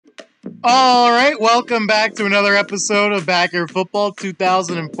Alright, welcome back to another episode of Backyard Football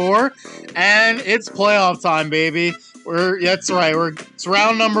 2004, and it's playoff time, baby. That's right, it's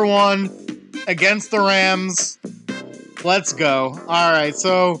round number 1 against the Rams. Let's go. Alright,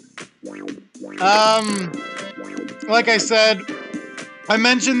 so, like I said, I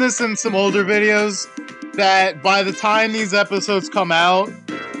mentioned this in some older videos, that by the time these episodes come out,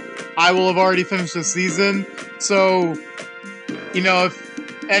 I will have already finished the season, so, you know, if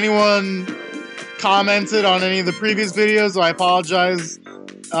anyone commented on any of the previous videos, I apologize.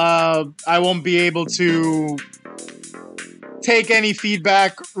 I won't be able to take any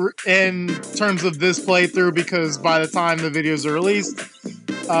feedback in terms of this playthrough because by the time the videos are released,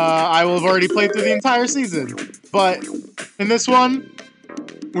 I will have already played through the entire season. But in this one,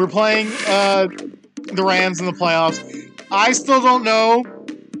 we're playing the Rams in the playoffs. I still don't know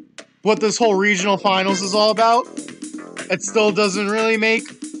what this whole regional finals is all about. It still doesn't really make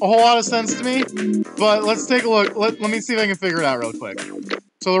a whole lot of sense to me, but let's take a look. Let me see if I can figure it out real quick.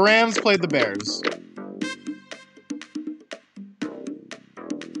 So the Rams played the Bears.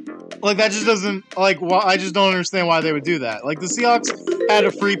 Like, that just doesn't, like, I just don't understand why they would do that. Like, the Seahawks had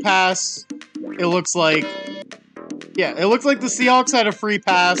a free pass. It looks like, yeah, it looks like the Seahawks had a free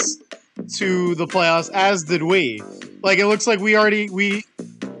pass to the playoffs, as did we. Like, it looks like so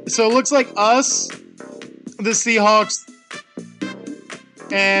it looks like us, the Seahawks,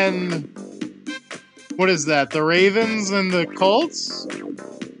 and what is that? The Ravens and the Colts?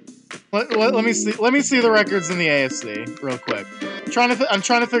 Let me see. Let me see the records in the AFC real quick. I'm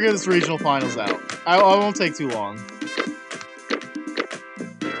trying to figure this regional finals out. I won't take too long.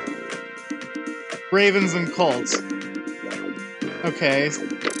 Ravens and Colts. Okay.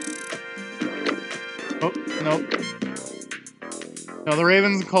 Oh, nope. No, the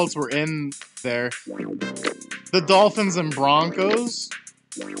Ravens and Colts were in there. The Dolphins and Broncos.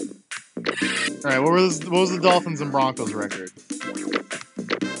 Alright, what was the Dolphins and Broncos record?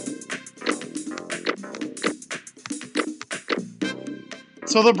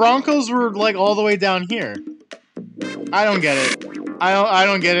 So the Broncos were like all the way down here. I don't get it. I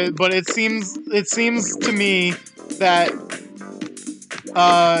don't get it, but it seems to me that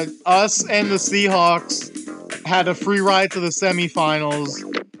us and the Seahawks had a free ride to the semifinals,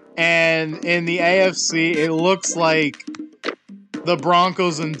 and in the AFC it looks like the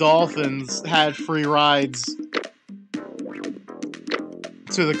Broncos and Dolphins had free rides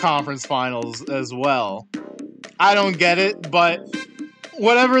to the conference finals as well. I don't get it, but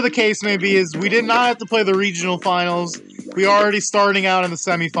whatever the case may be, is we did not have to play the regional finals. We are already starting out in the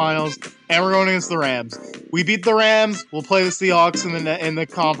semifinals, and we're going against the Rams. We beat the Rams. We'll play the Seahawks in the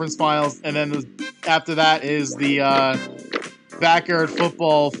conference finals, and then after that is the Backyard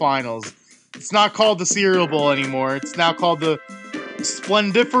Football Finals. It's not called the Cereal Bowl anymore. It's now called the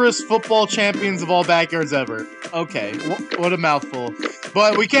Splendiferous Football Champions of all backyards ever. Okay, what a mouthful.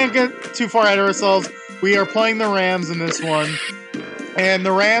 But we can't get too far ahead of ourselves. We are playing the Rams in this one. And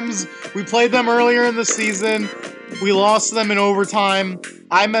the Rams, we played them earlier in the season. We lost them in overtime.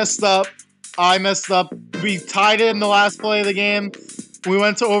 I messed up. We tied it in the last play of the game. We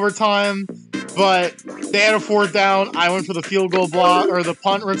went to overtime, but they had a 4th down. I went for the field goal block, or the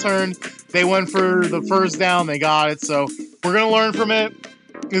punt return. They went for the 1st down. They got it. So we're going to learn from it.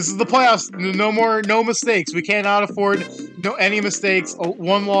 This is the playoffs. No mistakes. We cannot afford any mistakes.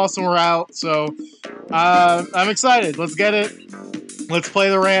 1 loss and we're out. So I'm excited. Let's get it. Let's play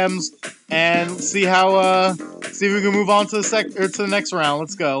the Rams and see how see if we can move on to the next round.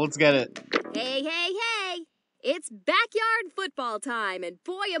 Let's go. Let's get it. Hey, hey, hey! It's backyard football time, and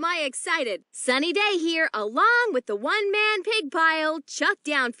boy am I excited. Sunny day here, along with the one-man pig pile, Chuck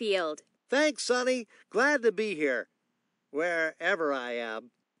Downfield. Thanks, Sonny. Glad to be here, wherever I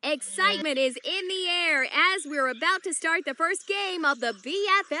am. Excitement is in the air as we're about to start the first game of the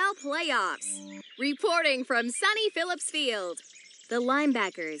BFL playoffs. Reporting from sunny Phillips Field, the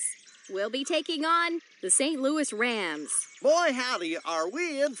linebackers will be taking on the St. Louis Rams. Boy, howdy, are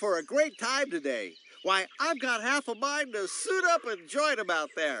we in for a great time today. Why, I've got half a mind to suit up and join them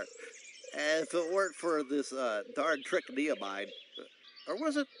out there. If it weren't for this darn trick knee of mine. Or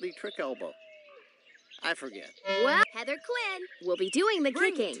was it the trick elbow? I forget. Well, Heather Quinn will be doing the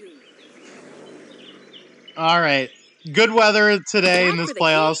kicking. All right. Good weather today in this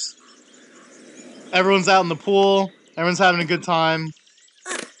playoffs. Everyone's out in the pool. Everyone's having a good time.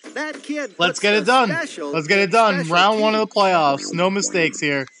 That kid. Let's get it done. Let's get it done. Round 1 of the playoffs. No mistakes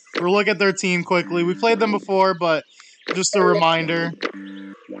here. We'll look at their team quickly. We played them before, but just a reminder.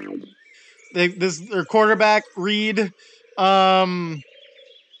 Their quarterback, Reed, not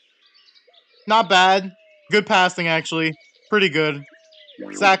bad. Good passing, actually. Pretty good.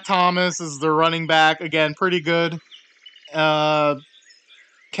 Zach Thomas is the running back. Again, pretty good.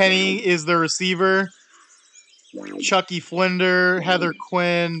 Kenny is the receiver. Chucky Flinder, Heather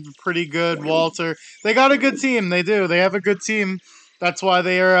Quinn, pretty good. Walter. They got a good team. They do. They have a good team. That's why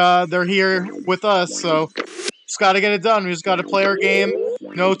they're here with us. So just got to get it done. We just got to play our game,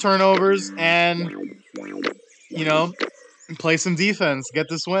 no turnovers, and play some defense. Get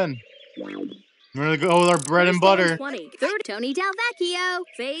this win. We're gonna go with our bread and butter. 20. Third, Tony Del Vecchio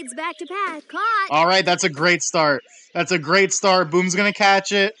fades back to pass. Caught. All right, that's a great start. That's a great start. Boom's gonna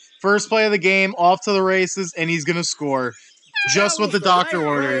catch it. First play of the game, off to the races, and he's gonna score. Just what the doctor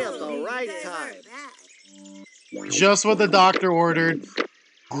ordered. At the right time. Just what the doctor ordered.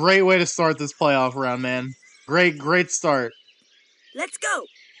 Great way to start this playoff round, man. Great start. Let's go.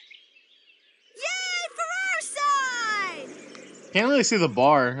 Yay for our side! Can't really see the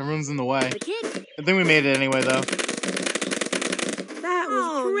bar. Everyone's in the way. The kick. I think we made it anyway, though. That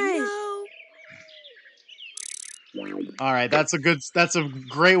was great. All right, that's a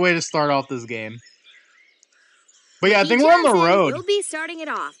great way to start off this game. But yeah, I think we're on the road. We'll be starting it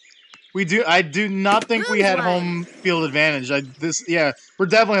off. I do not think we had home field advantage. We're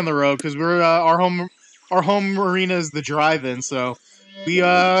definitely on the road because we're our home arena is the drive-in. So we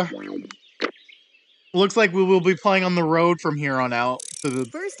looks like we will be playing on the road from here on out to the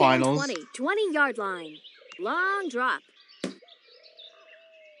First finals. First 20-yard line. Long drop.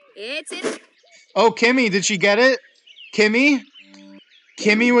 It's in. Oh, Kimmy, did she get it? Kimmy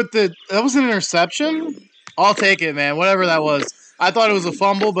with that was an interception? I'll take it, man. Whatever that was. I thought it was a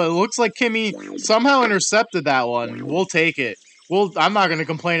fumble, but it looks like Kimmy somehow intercepted that one. We'll take it. I'm not going to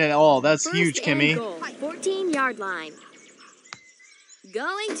complain at all. That's First huge, Kimmy. 14-yard line.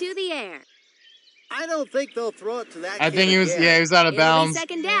 Going to the air. I don't think they'll throw it to that. I think he was out of bounds.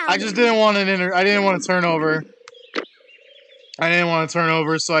 Second down. I just didn't want I didn't want to turn over.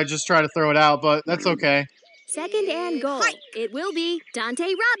 So I just tried to throw it out, but that's okay. Second and goal. It will be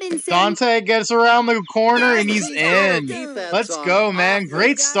Dante Robinson. Dante gets around the corner and he's in. Defense Let's on go, man. offense.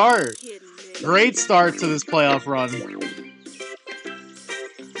 Great start. Great start to this playoff run.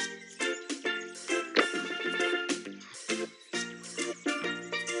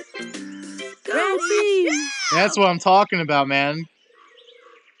 That's what I'm talking about, man.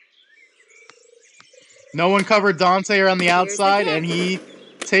 No one covered Dante around the outside, and he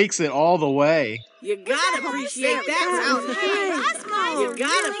takes it all the way. You gotta appreciate that one. You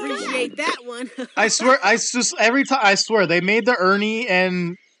gotta appreciate that one. I swear, they made the Ernie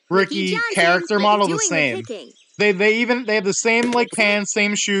and Ricky character model the same. They have the same like pants,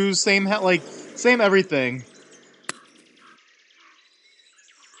 same shoes, same everything.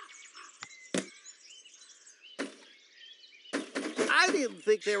 I didn't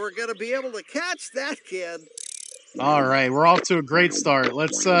think they were going to be able to catch that kid. All right, we're off to a great start.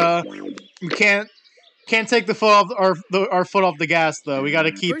 Let's we can't take the foot off our foot off the gas though. We got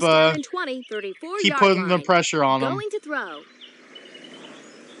to keep keep putting the pressure on them. Going to throw.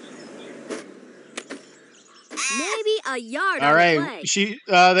 Maybe a yard. All right,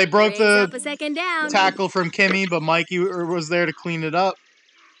 they broke the a second down. tackle from Kimmy, but Mikey was there to clean it up.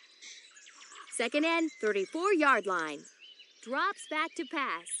 Second and 34-yard line. Drops back to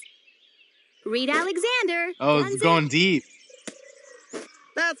pass. Reed Alexander. Oh, it's going deep.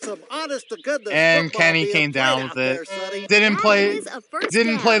 That's some honest to goodness. And Kenny came down with it. Didn't play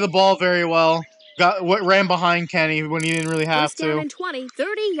the ball very well. Ran behind Kenny when he didn't really have First down to. and 20,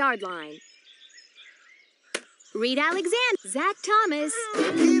 30-yard line. Reed Alexander. Zach Thomas.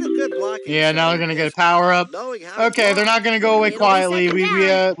 Yeah, now they're gonna get a power up. Okay, they're not gonna go away quietly. We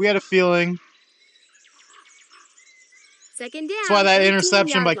had a feeling. Second down. That's why that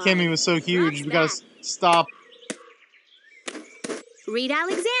interception by Kimmy was so huge. We gotta stop. Reed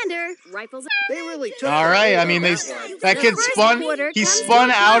Alexander rifles. They really took. All right, I mean that kid spun. He spun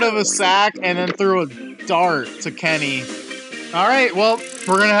out of a sack and then threw a dart to Kenny. All right, well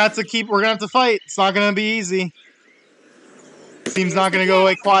we're gonna have to fight. It's not gonna be easy. Team's not gonna go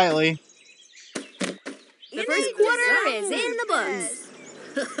away quietly. The first quarter is in the books.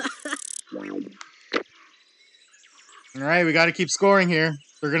 All right, we got to keep scoring here.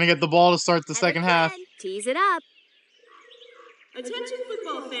 They're going to get the ball to start the second half. Tease it up. Attention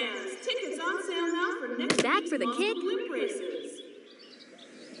football fans. Tickets on sale now for next Back for the kick. blimp races.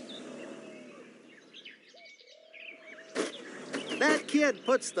 That kid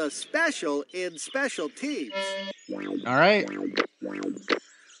puts the special in special teams. All right.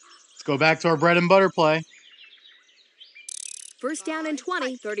 Let's go back to our bread and butter play. First down and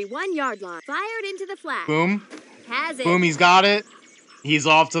 20, 31-yard line. Fired into the flat. Boom. Has it. Boom, he's got it. He's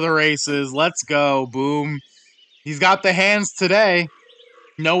off to the races. Let's go. Boom. He's got the hands today.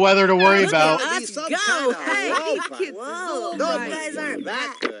 No weather to worry about. Let's go. Hey, These kids no, guys aren't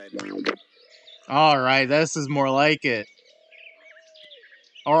that good. All right, this is more like it.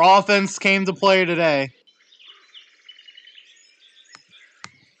 Our offense came to play today.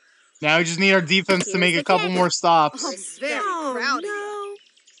 Now we just need our defense to Here's make the a couple kick. more stops. It's very crowded. No.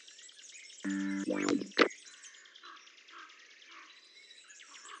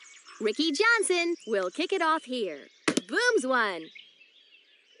 Ricky Johnson will kick it off here. Booms one.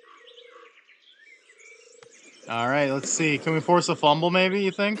 All right, let's see. Can we force a fumble, maybe,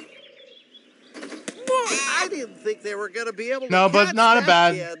 you think? I didn't think they were going to be able to No, but catch not a that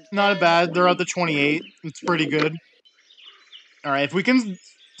bad. kid. Not a bad. They're at the 28. It's pretty good. All right, if we can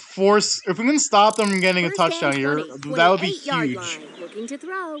stop them from getting a First touchdown and here, 20, that would be 28-yard huge. line. Looking to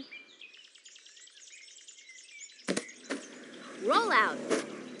throw. Roll out.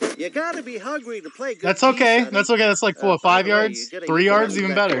 You got to be hungry to play good. That's okay. D, sonny. That's okay. That's like, what, By 5 the way, yards? you gonna 3 eat the yards? rest of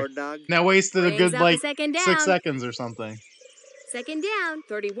Even that better. corn dog? Now wasted a Brings good, up like, a second 6 down. seconds or something. Second down,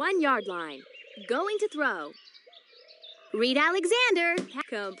 31-yard line. Going to throw. Reed Alexander,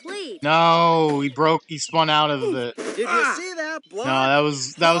 complete. No, he spun out of it. Did you see that block? No,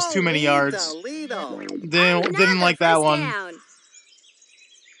 that was too many Holy yards. Toledo. Didn't Another like that first one. Down.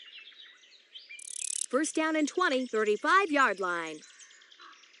 First down and 20, 35-yard line.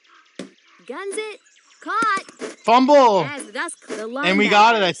 Guns it. Caught. Fumble! As the And we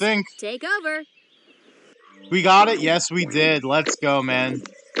got it, I linebackers think. take over. We got it? Yes, we did. Let's go, man.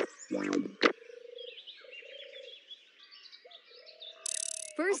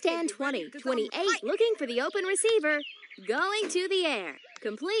 First and 20, 28, looking for the open receiver. Going to the air.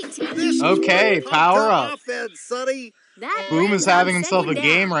 Complete. This is Okay, one power pumped up. offense, sonny. That Boom brings is up having himself a second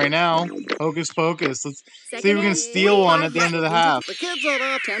game down. right now. Hocus pocus. Let's see if we can and steal one at the 25 end of the into half. The kids on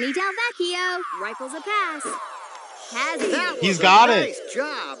up. Tony Del Vecchio rifles a pass. Has it. That was He's a got it. nice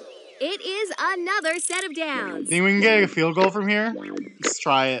job. It is another set of downs. Think we can get a field goal from here? Let's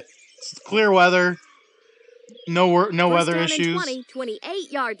try it. It's clear weather. No First weather down issues. and 20,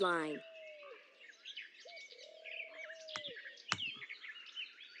 28-yard line.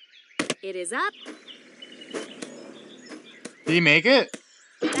 It is up. Did he make it?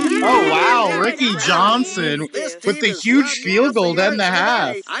 Oh, wow, Ricky Johnson This with team the is huge rounding field up the goal to end the yards half.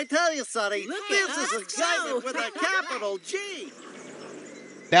 today. I tell you, sonny, Look this at is us excitement go. with a capital G.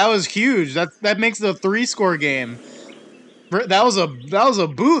 That was huge. That makes it a 3-score game. That was a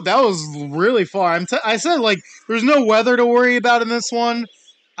boot. That was really far. I said, like, there's no weather to worry about in this one.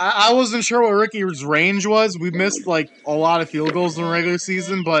 I wasn't sure what Ricky's range was. We missed, like, a lot of field goals in the regular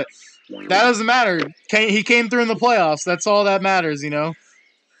season, but that doesn't matter. He came through in the playoffs. That's all that matters, you know?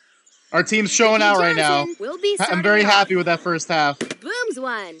 Our team's showing Ricky out right now. Johnson will be I'm very starting off. happy with that first half. Booms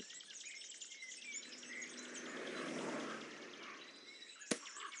one.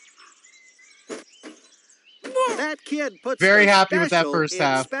 That kid puts Very the happy with that special first in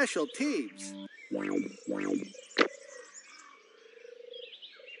half. special teams.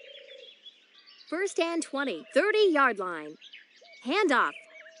 First and 20, 30-yard line. Handoff.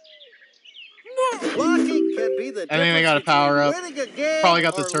 Blocking can be the I think they difference got a power between up. winning a game Probably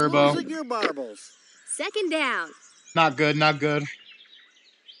got the or turbo. losing your marbles. Second down. Not good, not good.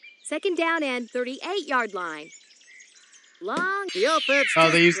 Second down and 38-yard line. Long. The offense. Oh,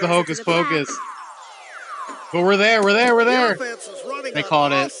 they used the hocus pocus. But we're there. The offense is running They on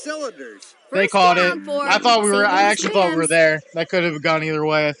caught all it. cylinders. They First caught it. down for I St. actually thought we were Rams. there. That could have gone either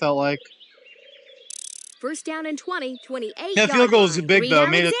way, I felt like. First down and 20, 28. Yeah, field goal was big, though.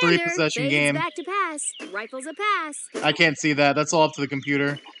 Made it a Alexander 3-possession fades game. back to pass. Rifles a pass. I can't see that. That's all up to the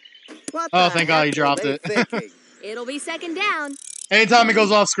computer. What Oh, the thank God heck he were dropped they it. thinking? It'll be second down. Anytime it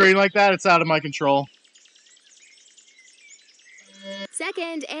goes off screen like that, it's out of my control.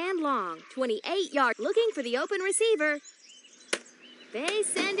 Second and long, 28-yard. Looking for the open receiver. They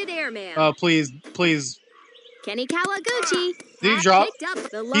send it airmail. Oh, please. Kenny Kawaguchi. Did he has drop? picked up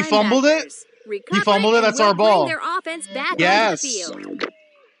the He fumbled it? linebackers. Recovered fumbled it? and That's will our ball. bring their offense back Yes. onto the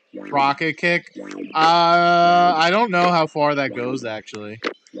field. Rocket kick. I don't know how far that goes, actually.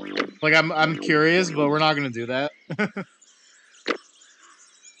 Like, I'm curious, but we're not going to do that.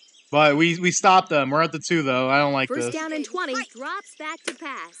 But we stopped them. We're at the 2, though. I don't like First this. down and 20. Drops back to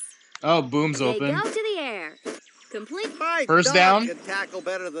pass. Oh, Boom's They open. go to the air. Complete. My First dog down. can tackle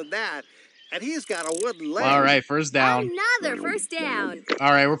better than that, and he's got a wooden leg. All right, first down. Another first down.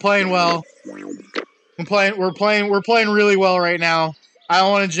 All right, we're playing well. We're playing really well right now. I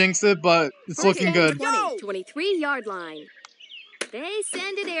don't want to jinx it, but it's First looking and good. 20, 23-yard line. They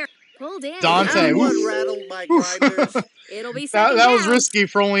send it air. Pulled in. Dante, That one oof. rattled my grinders. It'll be second That was down. risky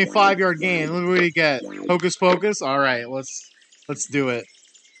for only a 5-yard gain. Look what we get. Hocus pocus. All right, let's do it.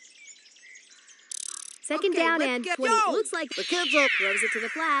 Second Okay, down let's and get 20. go. Looks like The kids are... throws it to the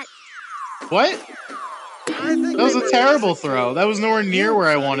flat. What? I think That was they a were terrible passing throw. to That was nowhere near you, where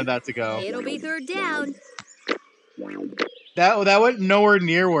I Sonny. wanted that to go. It'll be third down. That went nowhere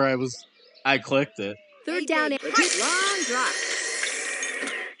near where I clicked it. Third down and long drop.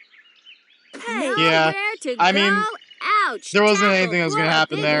 Hey. Yeah, Nowhere to I go. mean, Ouch. there wasn't Tackle anything that was for gonna a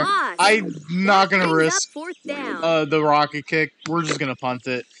happen big there. loss. I'm not That gonna brings risk up fourth down. the rocket kick. We're just gonna punt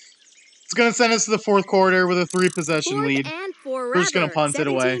it. It's gonna send us to the fourth quarter with a 3-possession Fourth lead. and We're just gonna forever. punt it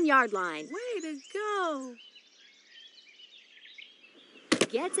away. 17-yard line. Way to go.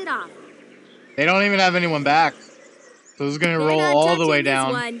 Gets it off. They don't even have anyone back, so it's gonna They're roll not all the way touching this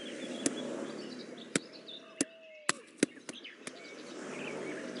down. one.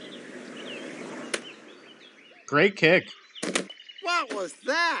 Great kick. What was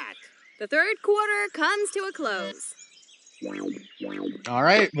that? The third quarter comes to a close. All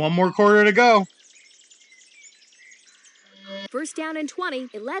right, one more quarter to go. First down and 20,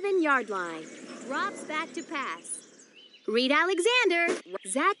 11-yard line. Drops back to pass. Reed Alexander.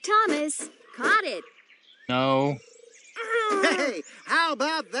 Zach Thomas. Caught it. No. Hey, how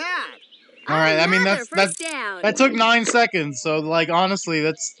about that? All right, I mean Another that's first down. that took 9 seconds, so like honestly,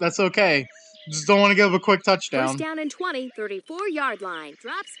 that's okay. Just don't want to give a quick touchdown. First down and 20, 34-yard line.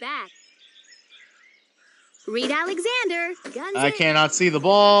 Drops back. Reed Alexander. Guns I it. cannot see the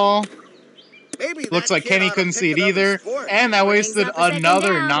ball. Maybe Looks that like kid Kenny ought to couldn't pick see it another either, sport. and that Brings wasted up a second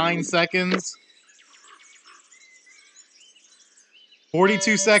another down. 9 seconds.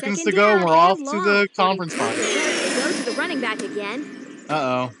 42 seconds Second to go, and down we're off and to long. the conference 44 finals. yards to go to the running back again.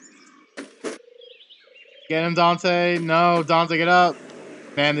 Uh-oh. Get him, Dante. No, Dante, get up.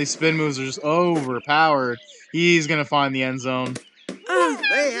 Man, these spin moves are just overpowered. He's going to find the end zone.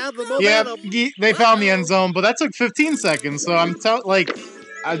 They have the Yep, momentum. they found the end zone, but that took 15 seconds, so I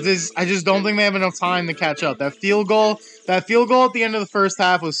just don't think they have enough time to catch up. That field goal at the end of the first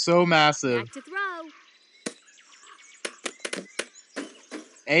half was so massive. Back to throw.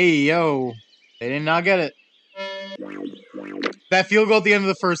 Hey, yo. They did not get it. That field goal at the end of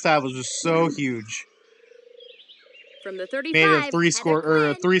the first half was just so huge. From the 35, Made it a Heather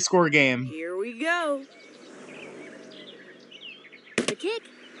a Quinn. 3-score game. Here we go. The kick.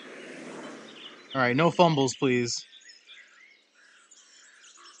 All right, no fumbles, please.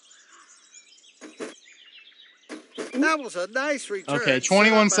 That was a nice return. Okay, set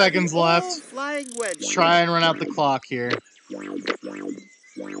 21 up by seconds the left. old flying wedge. Let's try and run out the clock here.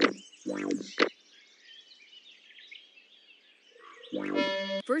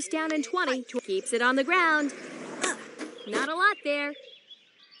 First down and 20. Keeps it on the ground. Not a lot there.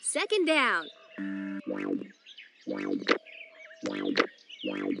 Second down.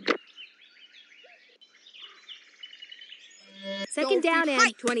 Second down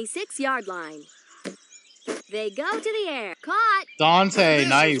and 26-yard line. They go to the air. Caught. Dante, This is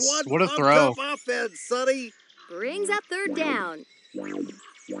nice. one What a pumped throw. up offense, Sonny. Brings up third down.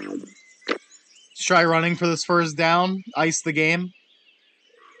 Let's try running for this first down. Ice the game.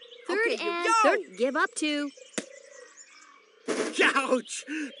 Third Okay, and yo. third. Give up 2. Ouch!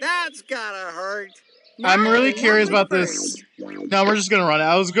 That's gotta hurt. I'm Now really they curious know about the this. No, we're just gonna run it.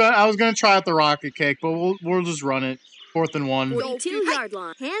 I was gonna try out the rocket kick, but we'll just run it. 4th and 1. 42-yard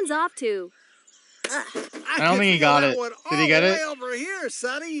line. Hands off 2. I don't can think he feel got that it. one Did he all get the it? way over here,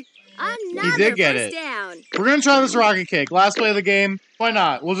 Sonny. Another did get first it. down. We're gonna try this rocket kick. Last play of the game. Why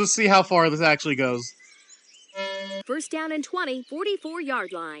not? We'll just see how far this actually goes. First down and 20.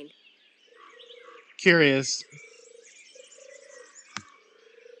 44-yard line. Curious.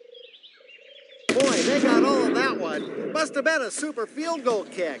 Boy, they got all of that one. Must have been a super field goal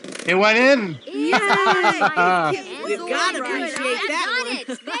kick. It went in. You gotta appreciate that one.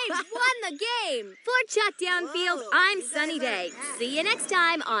 They've won the game. For Chuckdown Field, I'm Sunny Day. See you next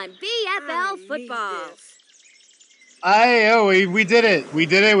time on BFL Football. We did it. We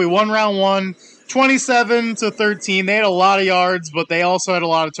did it. We won round 1. 27-13. They had a lot of yards, but they also had a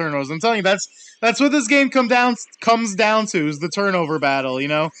lot of turnovers. I'm telling you, that's what this game comes down to is the turnover battle. You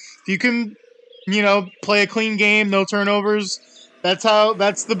know, if you can, play a clean game, no turnovers. That's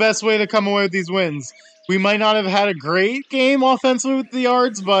the best way to come away with these wins. We might not have had a great game offensively with the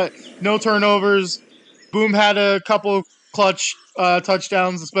yards, but no turnovers. Boom had a couple clutch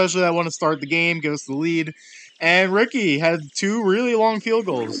touchdowns, especially that one to start the game, give us the lead. And Ricky had 2 really long field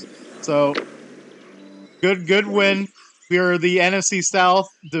goals. So, good win. We are the NFC South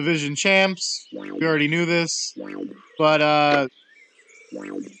Division champs. We already knew this. But,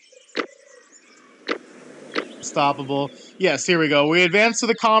 unstoppable. Yes, here we go. We advance to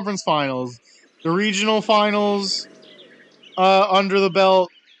the conference finals. The regional finals under the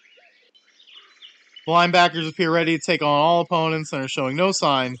belt. The linebackers appear ready to take on all opponents and are showing no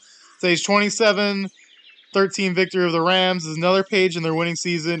sign. Today's 27-13 victory of the Rams is another page in their winning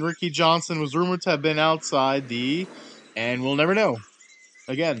season. Ricky Johnson was rumored to have been outside the... And we'll never know.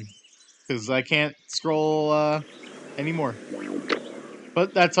 Again. Because I can't scroll anymore.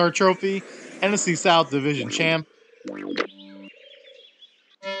 But that's our trophy. NFC South Division champ.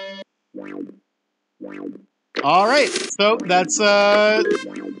 Alright, so that's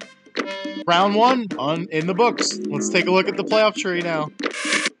round 1 in the books. Let's take a look at the playoff tree now.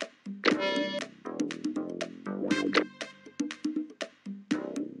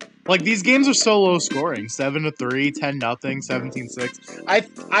 Like, these games are so low scoring. 7-3, 10-0, 17-6.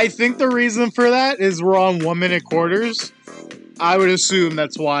 I think the reason for that is we're on 1 minute quarters. I would assume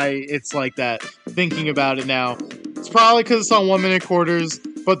that's why it's like that, thinking about it now. It's probably because it's on 1 minute quarters,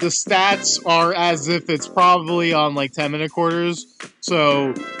 but the stats are as if it's probably on like 10 minute quarters.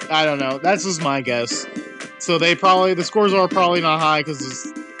 So, I don't know. That's just my guess. So the scores are probably not high because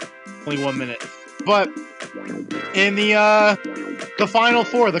it's only 1 minute. But in the Final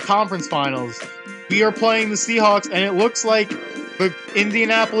Four, the conference finals, we are playing the Seahawks, and it looks like the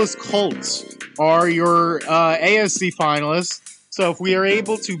Indianapolis Colts are your AFC finalists. So if we are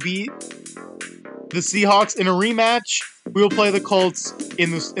able to beat the Seahawks in a rematch, we will play the Colts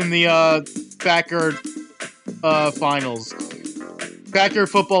in the backyard finals, backyard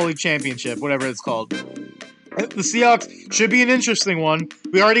football league championship, whatever it's called. The Seahawks should be an interesting one.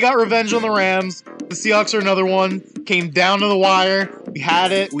 We already got revenge on the Rams. The Seahawks are another one. Came down to the wire. We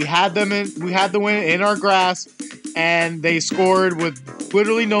had it. We had the win in our grasp, and they scored with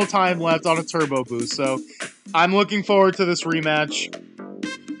literally no time left on a turbo boost. So I'm looking forward to this rematch,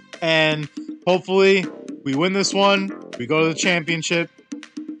 and hopefully we win this one. We go to the championship,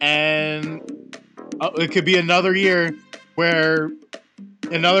 and it could be another year where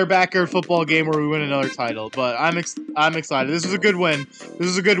another backyard football game where we win another title. But I'm excited. This was a good win.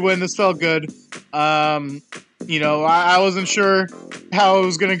 This felt good. I wasn't sure how it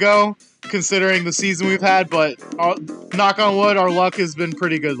was going to go considering the season we've had, but knock on wood, our luck has been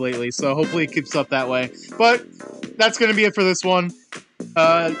pretty good lately, so hopefully it keeps up that way. But that's going to be it for this one.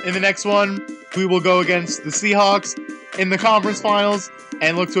 In the next one, we will go against the Seahawks in the conference finals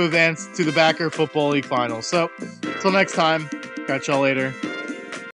and look to advance to the Backyard Football League finals. So, until next time, catch y'all later.